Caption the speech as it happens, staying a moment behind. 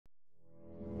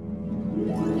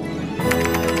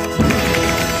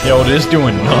Yo, this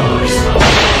doing numbers.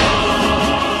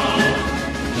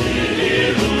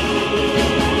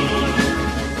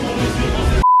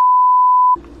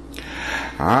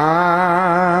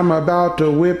 I'm about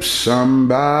to whip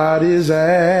somebody's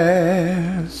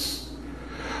ass.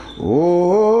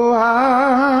 Oh,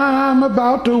 I'm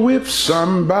about to whip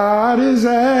somebody's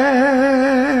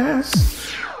ass.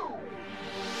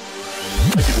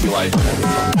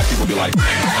 People be like.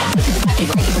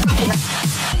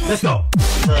 Let's go.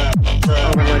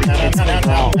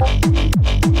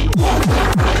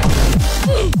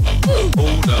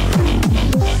 Hold up.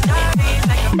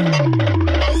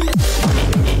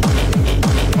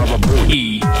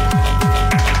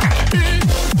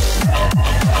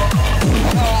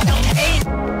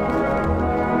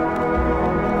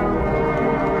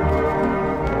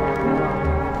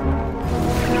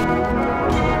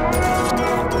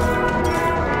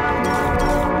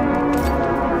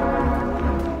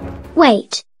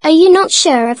 Wait, are you not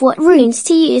sure of what runes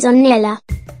to use on Nilah?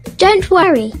 Don't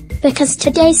worry, because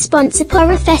today's sponsor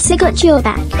Professor got your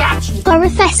back.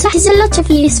 Professor has a lot of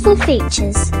useful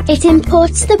features. It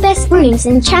imports the best runes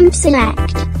and champ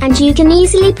select, and you can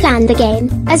easily plan the game,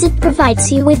 as it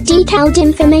provides you with detailed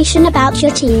information about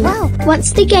your team.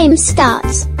 Once the game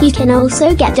starts, you can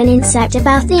also get an insight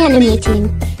about the enemy team.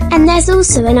 And there's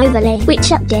also an overlay which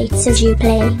updates as you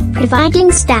play, providing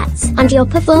stats and your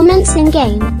performance in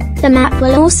game. The map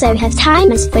will also have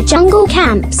timers for jungle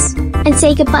camps. And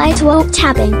say goodbye to alt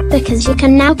tabbing, because you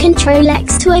can now control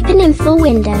X to open in full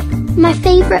window. My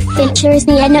favorite feature is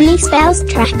the enemy spells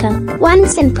tracker. One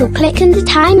simple click and the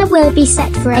timer will be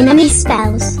set for enemy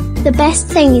spells. The best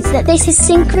thing is that this is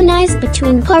synchronized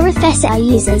between Professor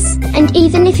users, and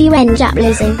even if you end up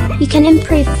losing, you can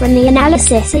improve from the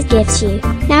analysis it gives you.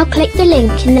 Now click the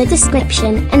link in the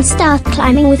description and start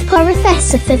climbing with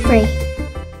Professor for free.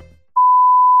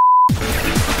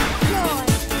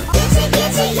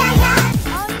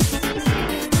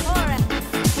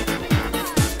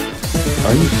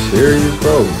 Are you serious,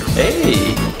 bro?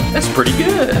 Hey, that's pretty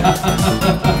good.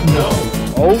 No.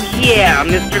 Oh yeah,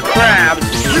 Mr. Krabs.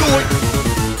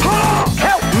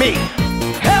 Help me!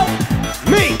 Help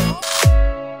me!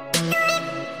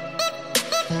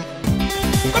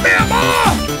 Come here,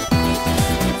 boy!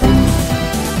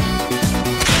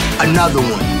 Another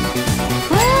one.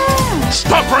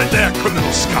 Stop right there,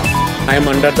 criminal scum! I am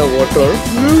under the water.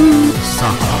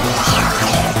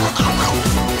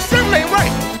 Certainly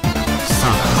right!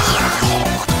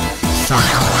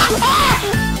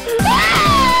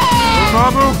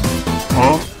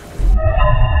 Huh?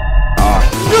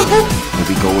 Here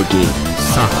we go again.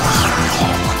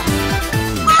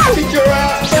 Get your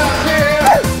ass out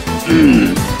here!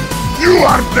 You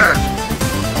are dead!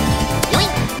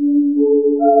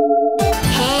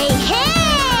 Hey, hey!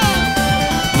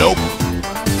 Nope.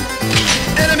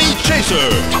 Enemy chaser!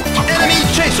 Enemy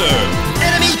chaser!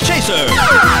 Enemy chaser!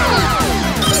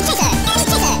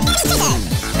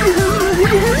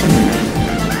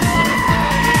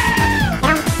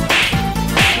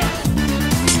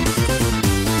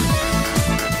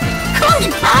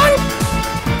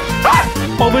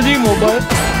 Mobile.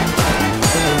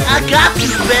 I got you,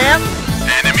 Sam.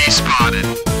 Enemy spotted.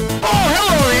 Oh,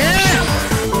 hello,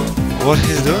 yeah. What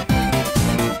he's doing?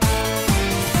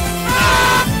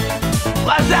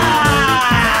 What's up?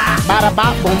 Bada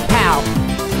bop boom pow.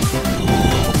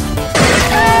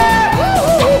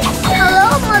 Hello,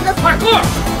 motherfucker!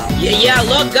 Yeah,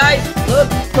 look guys, look.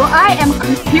 So I am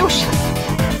confusion.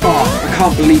 Oh, I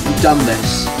can't believe you've done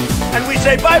this. And we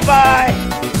say bye-bye.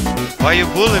 Why you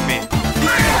bullying me?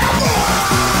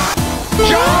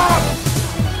 Jump!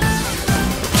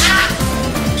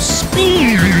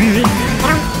 Speed.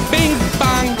 Bing,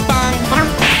 bang, bang.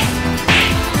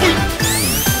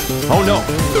 Oh no!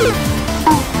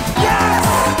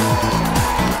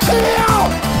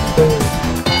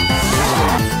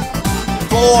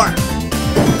 Four.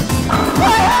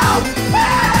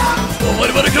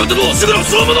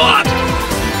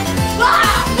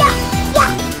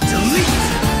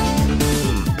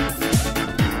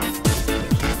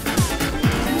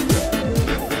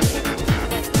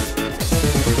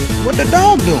 What the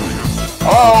dog doing?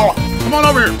 Oh! Come on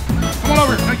over here! Come on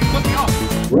over here! Make it flip me off!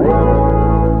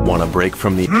 Want a break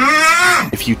from the...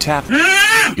 If you tap,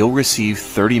 you'll receive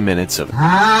 30 minutes of...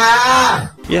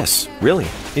 Yes, really.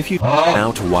 If you tap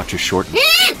now to watch a short...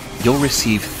 You'll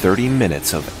receive 30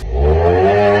 minutes of...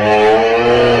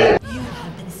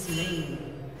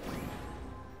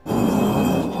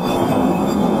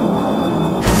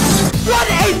 What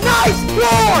a nice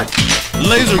board!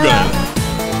 Laser gun!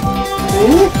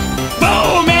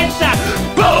 Boom headshot!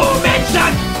 Boom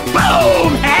headshot!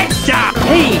 Boom headshot!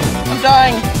 Hey, I'm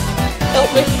dying.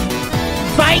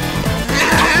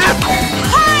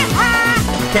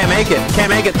 make it. Can't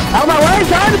make it. Out of my way,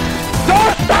 son!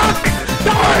 Door stuck!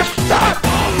 Door stuck!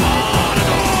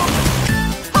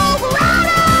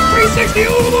 360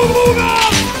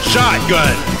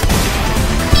 shotgun.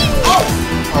 Oh,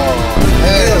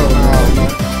 hell no.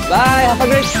 Bye, have a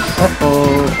great...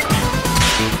 Uh-oh.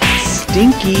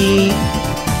 Stinky.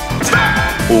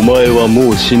 お前はも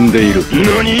う死んでいる。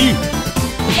何?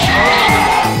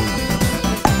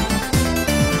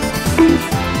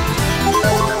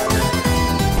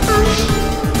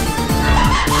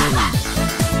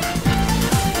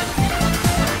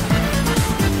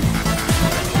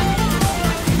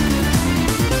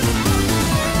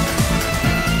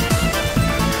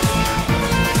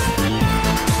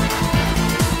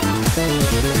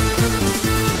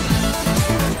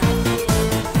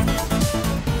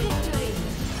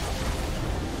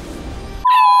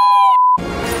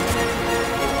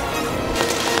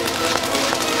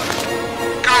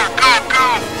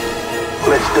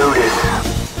 Let's do this.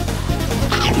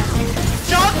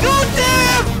 Don't do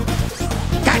them!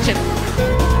 Gotcha!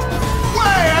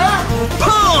 Where?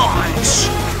 Punch!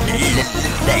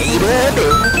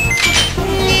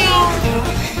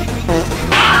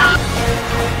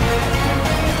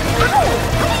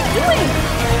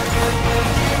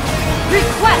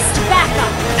 Request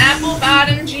backup. Apple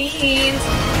bottom jeans.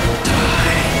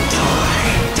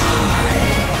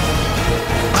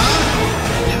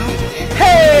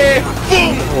 Hey!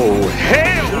 Boom! Oh,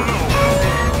 hell no!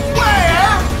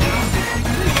 Where?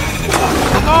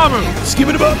 Armor! Skip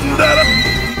it up and down.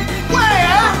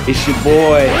 Where? It's your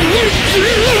boy.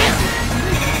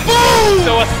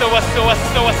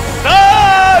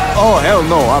 Oh, hell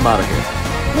no, I'm out of here.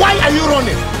 Why are you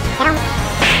running?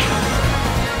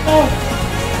 Oh,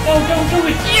 don't do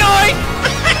it. Yoink!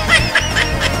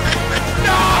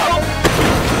 No!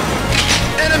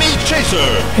 Enemy chaser!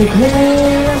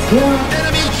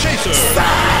 Enemy chaser!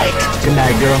 Psych! Good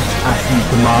night, girl. I'll see you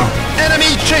tomorrow.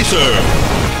 Enemy chaser!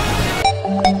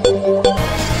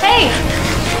 Hey!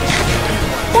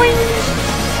 Boing!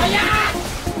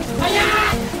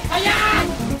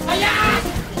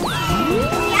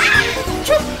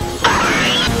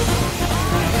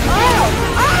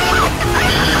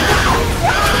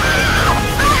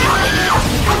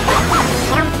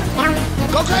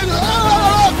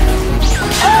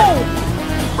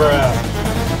 Bruh.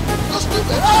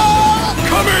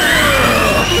 Come here!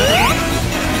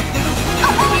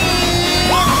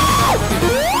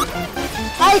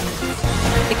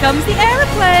 Here comes the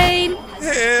airplane!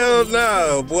 Hell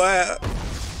no, boy.